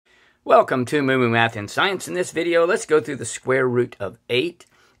Welcome to MooMooMath and Science. In this video, let's go through the square root of 8.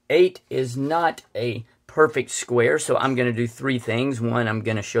 8 is not a perfect square, so I'm going to do three things. One, I'm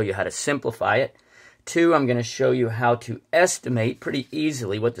going to show you how to simplify it. Two, I'm going to show you how to estimate pretty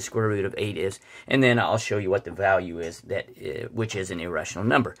easily what the square root of 8 is. And then I'll show you what the value is, which is an irrational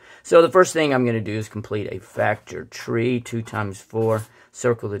number. So the first thing I'm going to do is complete a factor tree. 2 times 4,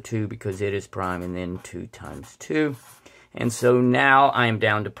 circle the 2 because it is prime, and then 2 times 2. And so now I am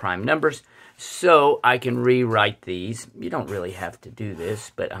down to prime numbers, so I can rewrite these. You don't really have to do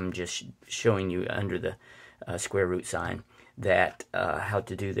this, but I'm just showing you under the square root sign that how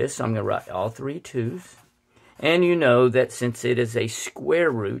to do this. So I'm going to write all three 2's. And you know that since it is a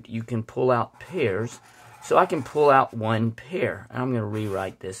square root, you can pull out pairs. So I can pull out one pair. And I'm going to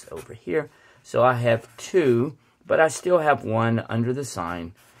rewrite this over here. So I have 2, but I still have 1 under the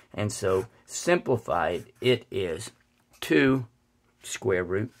sign. And so simplified, it is 2 square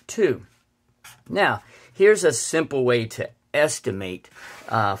root 2. Now, here's a simple way to estimate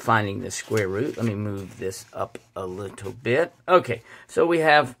finding the square root. Let me move this up a little bit. Okay, so we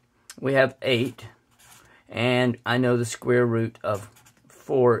have 8, and I know the square root of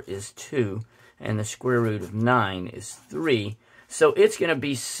 4 is 2, and the square root of 9 is 3. So it's going to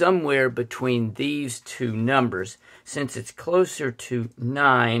be somewhere between these two numbers. Since it's closer to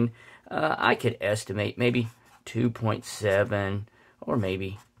 9, I could estimate maybe 2.7 or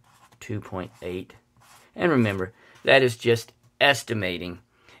maybe 2.8. And remember, that is just estimating.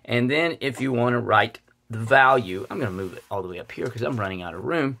 And then if you want to write the value, I'm going to move it all the way up here because I'm running out of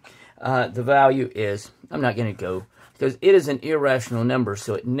room. The value is, I'm not going to go, because it is an irrational number,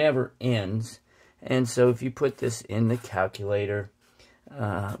 so it never ends. And so if you put this in the calculator,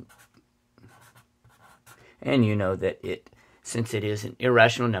 and you know that since it is an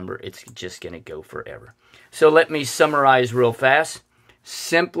irrational number, it's just going to go forever. So let me summarize real fast.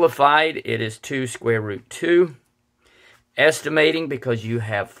 Simplified, it is 2 square root 2. Estimating, because you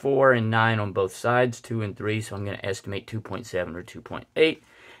have 4 and 9 on both sides, 2 and 3, so I'm going to estimate 2.7 or 2.8.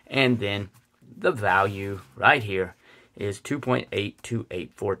 And then the value right here is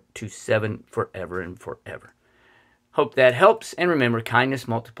 2.828427 forever and forever. Hope that helps. And remember, kindness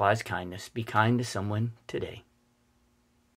multiplies kindness. Be kind to someone today.